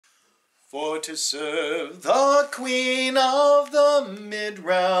For to serve the Queen of the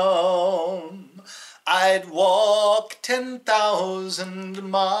mid-realm, I'd walk 10,000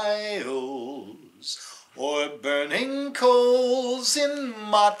 miles, or burning coals in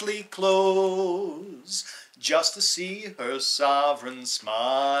motley clothes, just to see her sovereign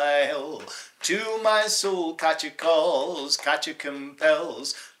smile. To my soul Katya calls, Katya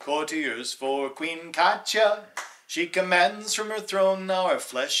compels, courtiers for Queen Katya. She commands from her throne our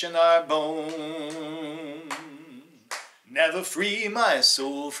flesh and our bone. Never free my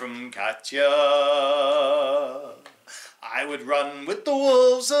soul from Katya. I would run with the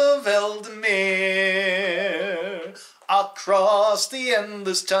wolves of Eldemir across the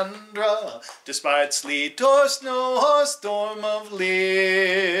endless tundra, despite sleet or snow or storm of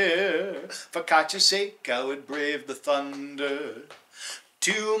Lear. For Katya's sake I would brave the thunder.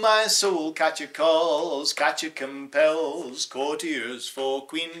 To my soul Katya calls, Katya compels, courtiers for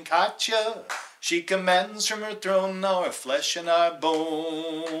Queen Katya. She commands from her throne our flesh and our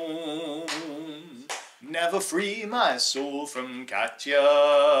bone. Never free my soul from Katya.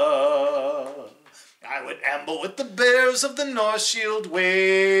 I would amble with the bears of the North Shield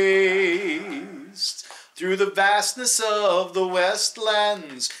waste, through the vastness of the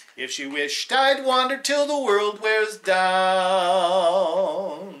Westlands. If she wished, I'd wander till the world wears down.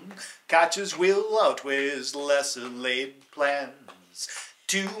 Katya's will outweighs lesser laid plans.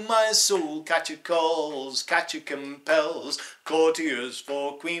 To my soul Katya calls, Katya compels, courtiers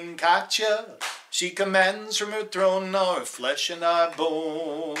for Queen Katya. She commands from her throne our flesh and our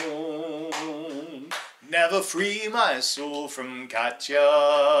bone. Never free my soul from Katya.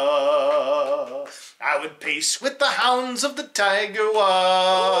 I would pace with the hounds of the Tiger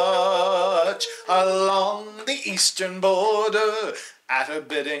Watch along the eastern border. At her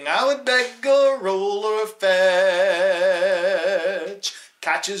bidding I would beg or roll or fetch.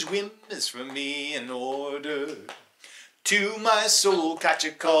 Katya's whim is for me in order. To my soul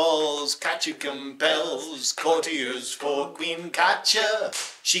Katya calls, Katya compels, courtiers for Queen Katya.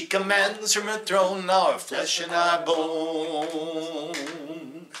 She commands from her throne our flesh and our bone.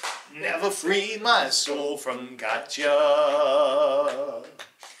 Never free my soul from Katya.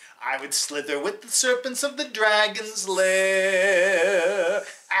 I would slither with the serpents of the dragon's lair,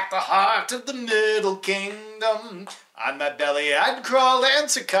 at the heart of the Middle Kingdom. On my belly I'd crawl,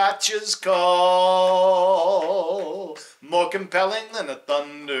 answer Katya's call, more compelling than a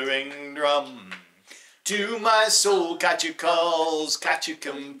thundering drum. To my soul Katya calls, Katya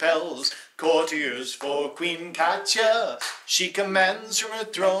compels, courtiers for Queen Katya. She commands from her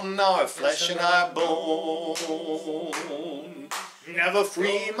throne our flesh and our bone. Never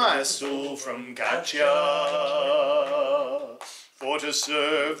free my soul from Katya. For to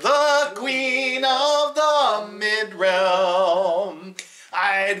serve the Queen of the mid-realm,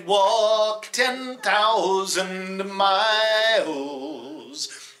 I'd walk 10,000 miles,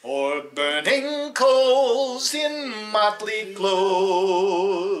 or burning coals in motley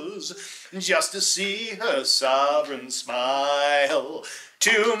clothes, just to see her sovereign smile.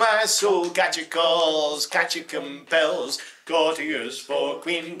 To my soul Katya calls, Katya compels, courtiers for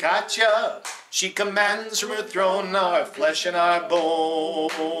Queen Katya. She commands from her throne our flesh and our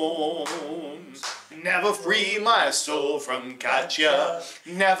bones. Never free my soul from Katya.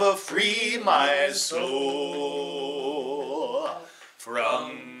 Never free my soul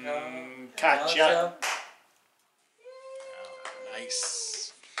from Katya.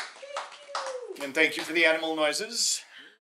 Nice. And thank you for the animal noises.